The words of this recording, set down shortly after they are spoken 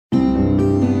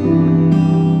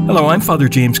Hello, I'm Father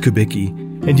James Kubicki,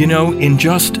 and in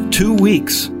just 2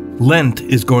 weeks, Lent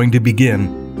is going to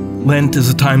begin. Lent is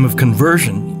a time of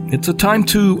conversion. It's a time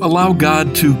to allow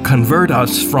God to convert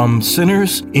us from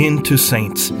sinners into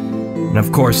saints. And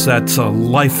of course, that's a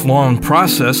lifelong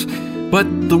process, but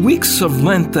the weeks of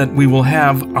Lent that we will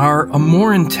have are a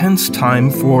more intense time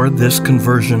for this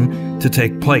conversion to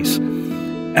take place.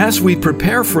 As we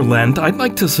prepare for Lent, I'd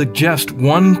like to suggest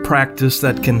one practice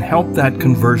that can help that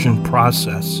conversion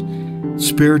process: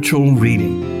 spiritual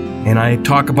reading. And I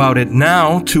talk about it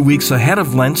now, 2 weeks ahead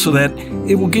of Lent, so that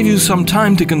it will give you some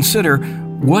time to consider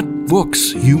what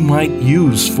books you might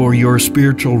use for your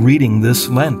spiritual reading this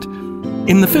Lent.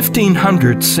 In the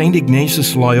 1500s, Saint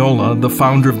Ignatius Loyola, the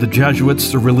founder of the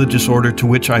Jesuits, the religious order to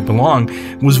which I belong,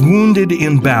 was wounded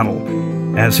in battle.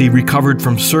 As he recovered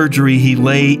from surgery, he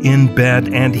lay in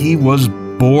bed and he was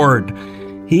bored.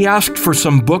 He asked for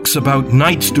some books about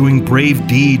knights doing brave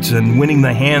deeds and winning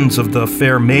the hands of the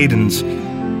fair maidens,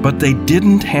 but they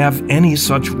didn't have any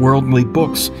such worldly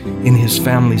books in his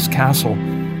family's castle.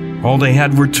 All they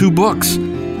had were 2 books,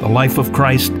 the life of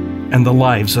Christ and the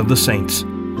lives of the saints.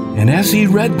 And as he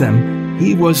read them,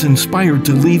 he was inspired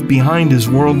to leave behind his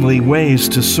worldly ways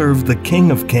to serve the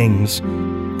King of Kings.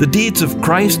 The deeds of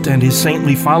Christ and his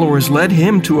saintly followers led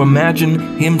him to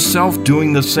imagine himself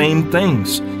doing the same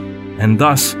things. And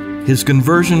thus, his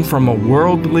conversion from a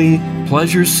worldly,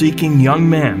 pleasure-seeking young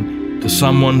man to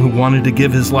someone who wanted to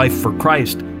give his life for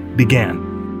Christ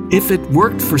began. If it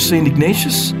worked for Saint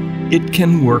Ignatius, it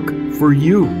can work for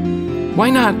you. Why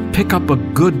not pick up a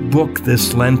good book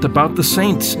this Lent about the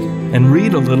saints and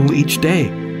read a little each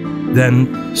day?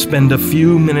 Then spend a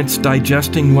few minutes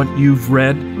digesting what you've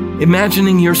read,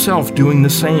 imagining yourself doing the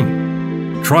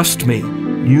same. Trust me,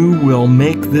 you will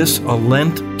make this a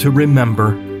Lent to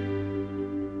remember.